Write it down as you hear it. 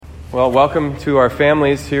Well, welcome to our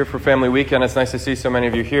families here for Family Weekend. It's nice to see so many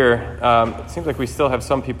of you here. It seems like we still have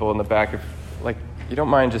some people in the back. If, you don't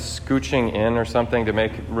mind just scooching in or something to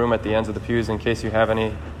make room at the ends of the pews in case you have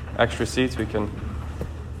any extra seats, we can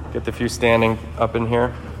get the few standing up in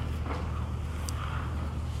here.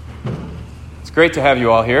 It's great to have you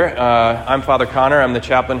all here. I'm Father Connor. I'm the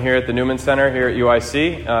chaplain here at the Newman Center here at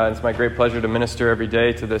UIC. It's my great pleasure to minister every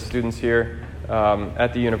day to the students here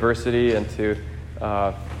at the university and to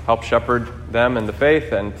help shepherd them in the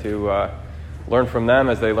faith and to learn from them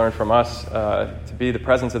as they learn from us, to be the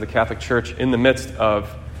presence of the Catholic Church in the midst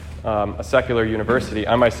of a secular university.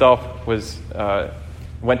 I myself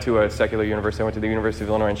went to a secular university. I went to the University of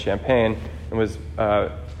Illinois in Champaign and was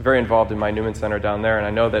very involved in my Newman Center down there. And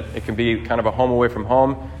I know that it can be kind of a home away from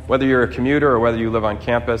home, whether you're a commuter or whether you live on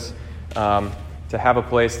campus, to have a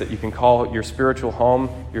place that you can call your spiritual home,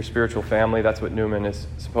 your spiritual family. That's what Newman is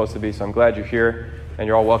supposed to be. So I'm glad you're here. And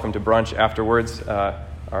you're all welcome to brunch afterwards.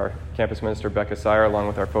 Our campus minister, Becca Sire, along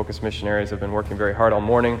with our focus missionaries, have been working very hard all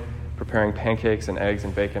morning, preparing pancakes and eggs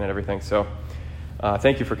and bacon and everything. So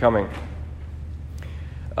thank you for coming.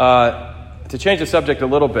 To change the subject a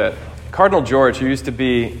little bit, Cardinal George, who used to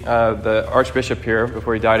be the Archbishop here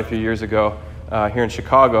before he died a few years ago here in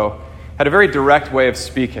Chicago, had a very direct way of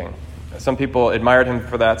speaking. Some people admired him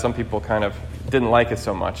for that. Some people kind of didn't like it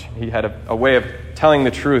so much. He had a way of telling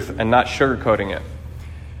the truth and not sugarcoating it.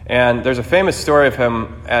 And there's a famous story of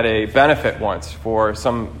him at a benefit once for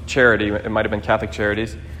some charity. It might have been Catholic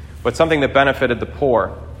Charities, but something that benefited the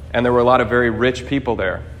poor. And there were a lot of very rich people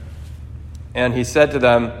there. And he said to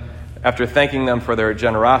them, after thanking them for their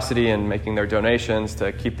generosity and making their donations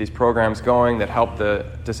to keep these programs going that help the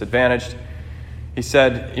disadvantaged, he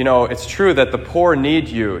said, it's true that the poor need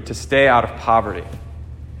you to stay out of poverty.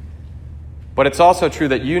 But it's also true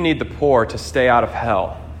that you need the poor to stay out of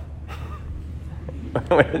hell.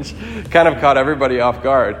 Which kind of caught everybody off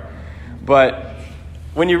guard. But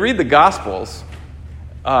when you read the Gospels,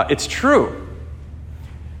 it's true.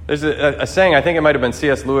 There's a saying, I think it might have been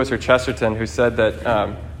C.S. Lewis or Chesterton, who said that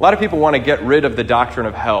a lot of people want to get rid of the doctrine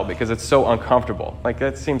of hell because it's so uncomfortable.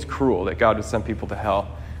 That seems cruel that God would send people to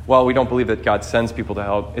hell. Well, we don't believe that God sends people to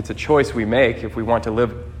hell. It's a choice we make if we want to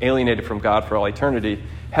live alienated from God for all eternity.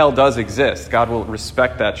 Hell does exist. God will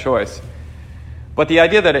respect that choice. But the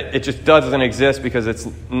idea that it just doesn't exist because it's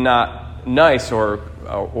not nice or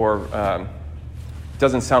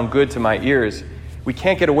doesn't sound good to my ears, we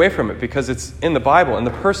can't get away from it because it's in the Bible, and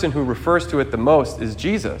the person who refers to it the most is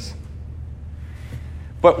Jesus.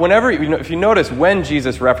 But if you notice when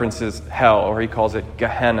Jesus references hell, or he calls it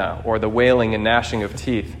Gehenna, or the wailing and gnashing of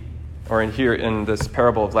teeth, or in this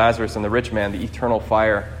parable of Lazarus and the rich man, the eternal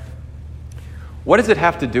fire, what does it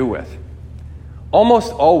have to do with?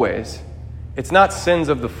 Almost always, it's not sins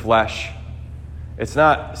of the flesh. It's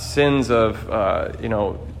not sins of,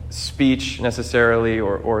 speech necessarily,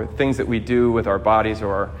 or things that we do with our bodies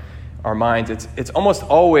or our minds. It's almost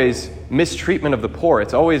always mistreatment of the poor.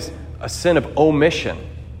 It's always a sin of omission.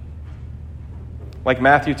 Like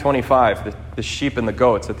Matthew 25, the sheep and the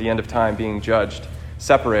goats at the end of time being judged,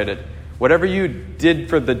 separated. Whatever you did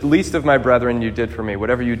for the least of my brethren, you did for me.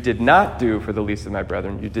 Whatever you did not do for the least of my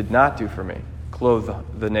brethren, you did not do for me.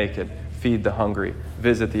 Clothe the naked, feed the hungry,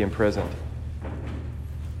 visit the imprisoned.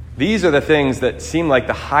 These are the things that seem like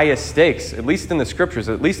the highest stakes, at least in the scriptures,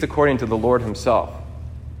 at least according to the Lord himself.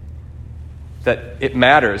 That it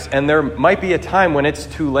matters. And there might be a time when it's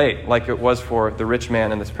too late, like it was for the rich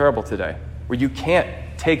man in this parable today, where you can't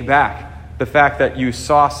take back the fact that you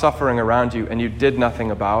saw suffering around you and you did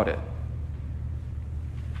nothing about it.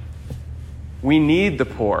 We need the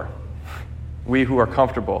poor, we who are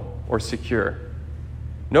comfortable or secure.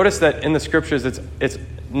 Notice that in the scriptures, it's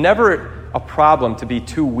never a problem to be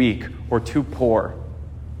too weak or too poor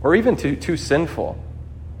or even too sinful.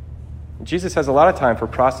 Jesus has a lot of time for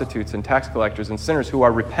prostitutes and tax collectors and sinners who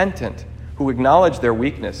are repentant, who acknowledge their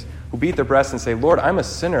weakness, who beat their breasts and say, Lord, I'm a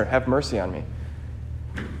sinner, have mercy on me.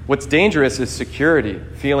 What's dangerous is security,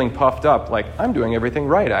 feeling puffed up, like I'm doing everything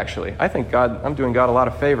right, actually. I think I'm doing God a lot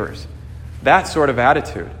of favors. That sort of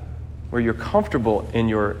attitude, where you're comfortable in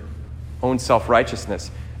your own self-righteousness,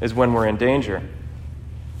 is when we're in danger.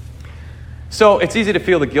 So it's easy to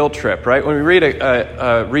feel the guilt trip, right? When we read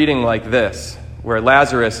a reading like this, where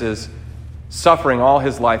Lazarus is suffering all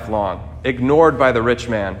his life long, ignored by the rich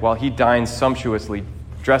man while he dines sumptuously,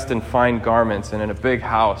 dressed in fine garments and in a big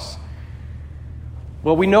house.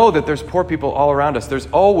 Well, we know that there's poor people all around us. There's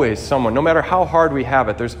always someone, no matter how hard we have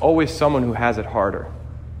it, there's always someone who has it harder.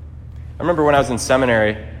 I remember when I was in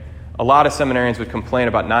seminary, a lot of seminarians would complain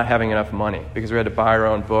about not having enough money because we had to buy our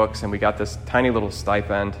own books and we got this tiny little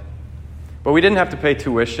stipend. But we didn't have to pay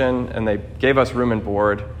tuition, and they gave us room and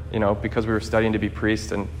board, because we were studying to be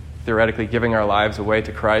priests and theoretically giving our lives away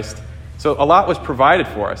to Christ. So a lot was provided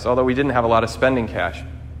for us, although we didn't have a lot of spending cash.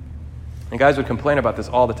 And guys would complain about this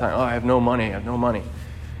all the time. Oh, I have no money.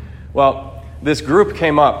 Well, this group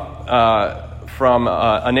came up from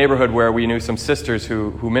a neighborhood where we knew some sisters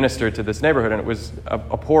who ministered to this neighborhood, and it was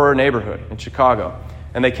a poorer neighborhood in Chicago.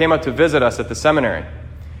 And they came up to visit us at the seminary,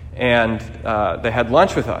 and they had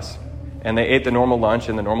lunch with us. And they ate the normal lunch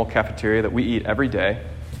in the normal cafeteria that we eat every day.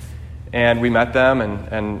 And we met them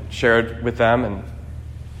and shared with them. And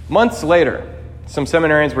months later, some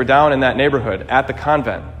seminarians were down in that neighborhood at the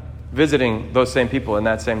convent, visiting those same people in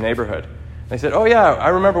that same neighborhood. They said, oh yeah, I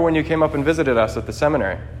remember when you came up and visited us at the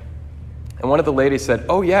seminary. And one of the ladies said,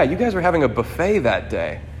 oh yeah, you guys were having a buffet that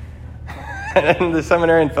day. And the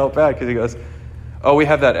seminarian felt bad because he goes, oh, we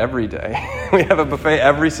have that every day. We have a buffet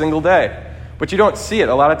every single day. But you don't see it.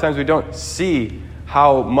 A lot of times we don't see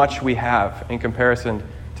how much we have in comparison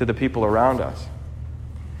to the people around us.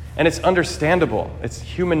 And it's understandable. It's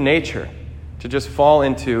human nature to just fall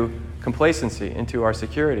into complacency, into our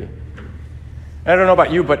security. And I don't know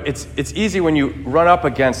about you, but it's easy when you run up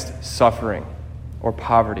against suffering or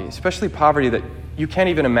poverty, especially poverty that you can't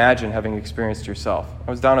even imagine having experienced yourself.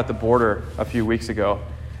 I was down at the border a few weeks ago,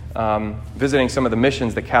 visiting some of the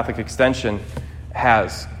missions that Catholic Extension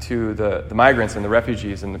has to the migrants and the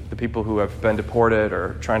refugees and the people who have been deported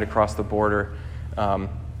or trying to cross the border,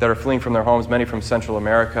 that are fleeing from their homes, many from Central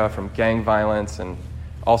America, from gang violence and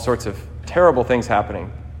all sorts of terrible things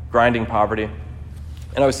happening, grinding poverty.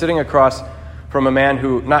 And I was sitting across from a man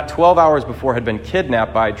who, not 12 hours before, had been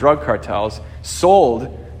kidnapped by drug cartels,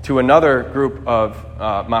 sold to another group of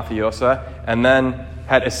mafiosa, and then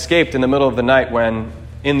had escaped in the middle of the night when,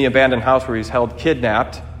 in the abandoned house where he was held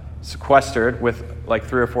kidnapped, sequestered with like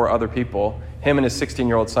 3 or 4 other people, him and his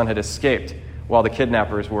 16-year-old son had escaped while the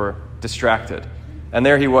kidnappers were distracted. And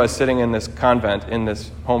there he was sitting in this convent, in this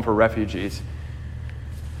home for refugees,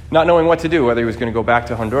 not knowing what to do, whether he was going to go back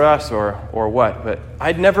to Honduras or what. But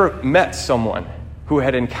I'd never met someone who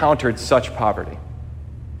had encountered such poverty.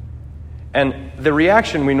 And the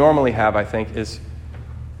reaction we normally have, I think, is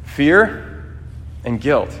fear and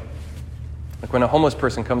guilt. Like when a homeless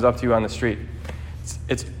person comes up to you on the street,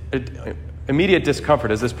 it's immediate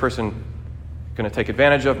discomfort. Is this person going to take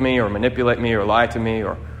advantage of me or manipulate me or lie to me?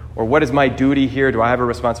 Or what is my duty here? Do I have a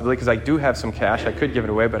responsibility? Because I do have some cash. I could give it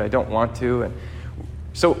away, but I don't want to. And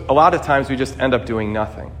so a lot of times we just end up doing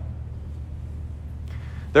nothing.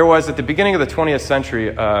 There was, at the beginning of the 20th century,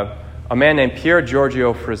 a man named Pier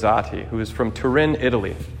Giorgio Frassati, who was from Turin,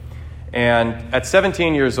 Italy. And at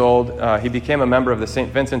 17 years old, he became a member of the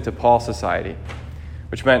St. Vincent de Paul Society,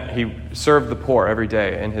 which meant he served the poor every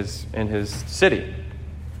day in his city.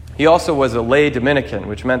 He also was a lay Dominican,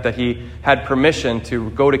 which meant that he had permission to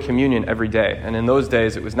go to communion every day. And in those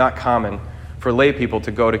days, it was not common for lay people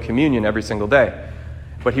to go to communion every single day.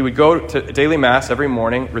 But he would go to daily mass every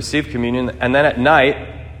morning, receive communion, and then at night,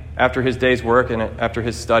 after his day's work and after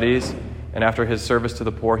his studies and after his service to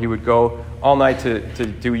the poor, he would go all night to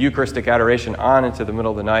do Eucharistic adoration on into the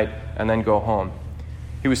middle of the night and then go home.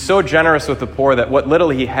 He was so generous with the poor that what little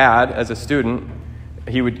he had as a student,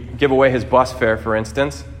 he would give away his bus fare, for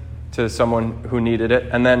instance, to someone who needed it,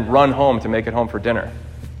 and then run home to make it home for dinner.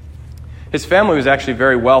 His family was actually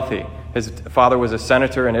very wealthy. His father was a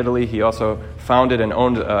senator in Italy. He also founded and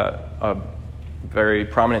owned a very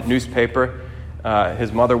prominent newspaper.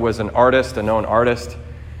 His mother was an artist, a known artist.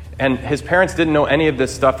 And his parents didn't know any of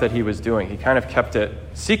this stuff that he was doing. He kind of kept it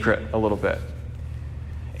secret a little bit.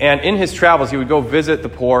 And in his travels, he would go visit the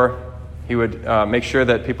poor. He would make sure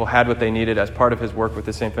that people had what they needed as part of his work with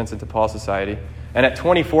the St. Vincent de Paul Society. And at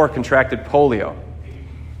 24, contracted polio.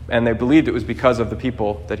 And they believed it was because of the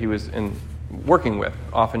people that he was working with,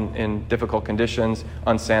 often in difficult conditions,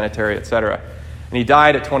 unsanitary, etc. And he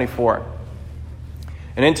died at 24.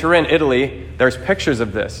 And in Turin, Italy, there's pictures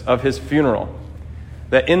of this, of his funeral.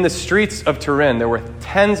 That in the streets of Turin, there were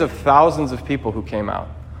tens of thousands of people who came out,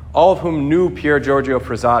 all of whom knew Pier Giorgio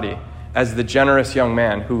Frassati as the generous young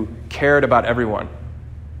man who cared about everyone,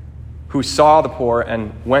 who saw the poor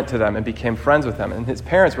and went to them and became friends with them. And his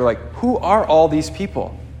parents were like, who are all these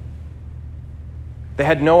people? They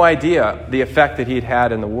had no idea the effect that he'd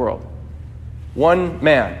had in the world. One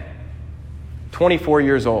man, 24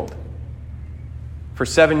 years old, for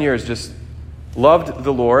 7 years just loved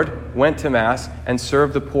the Lord, went to Mass, and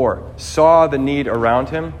served the poor, saw the need around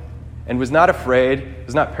him, and was not afraid,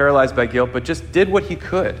 was not paralyzed by guilt, but just did what he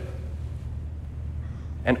could.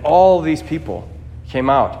 And all these people came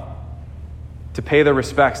out to pay their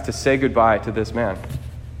respects, to say goodbye to this man.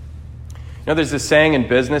 There's this saying in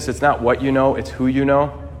business, it's not what you know, it's who you know.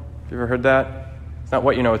 Have you ever heard that? It's not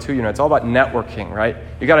what you know, it's who you know. It's all about networking, right?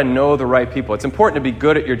 You got to know the right people. It's important to be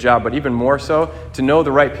good at your job, but even more so, to know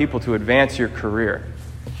the right people to advance your career.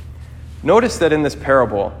 Notice that in this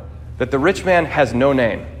parable, that the rich man has no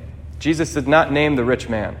name. Jesus did not name the rich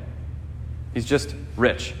man. He's just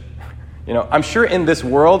rich. I'm sure in this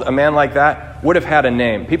world, a man like that would have had a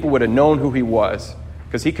name. People would have known who he was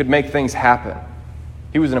because he could make things happen.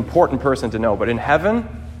 He was an important person to know. But in heaven,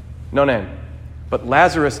 no name. But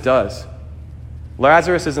Lazarus does.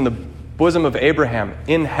 Lazarus is in the bosom of Abraham,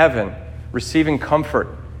 in heaven, receiving comfort,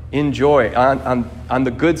 in joy, on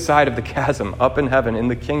the good side of the chasm, up in heaven, in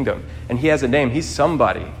the kingdom. And he has a name. He's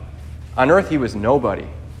somebody. On earth, he was nobody.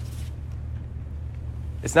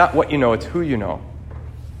 It's not what you know, it's who you know.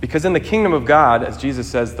 Because in the kingdom of God, as Jesus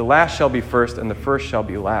says, the last shall be first and the first shall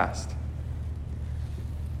be last.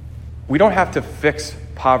 We don't have to fix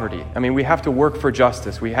poverty. We have to work for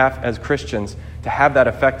justice. We have, as Christians, to have that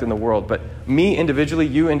effect in the world. But me individually,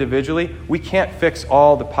 you individually, we can't fix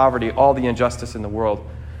all the poverty, all the injustice in the world.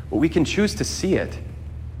 But we can choose to see it.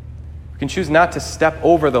 We can choose not to step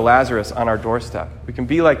over the Lazarus on our doorstep. We can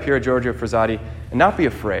be like Pier Giorgio Frassati and not be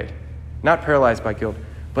afraid, not paralyzed by guilt,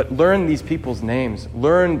 but learn these people's names.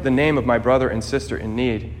 Learn the name of my brother and sister in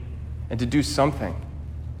need and to do something.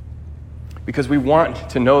 Because we want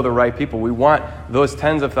to know the right people. We want those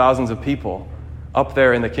tens of thousands of people up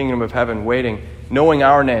there in the kingdom of heaven waiting, knowing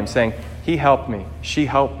our name, saying, he helped me, she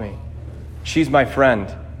helped me, she's my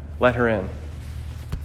friend, let her in.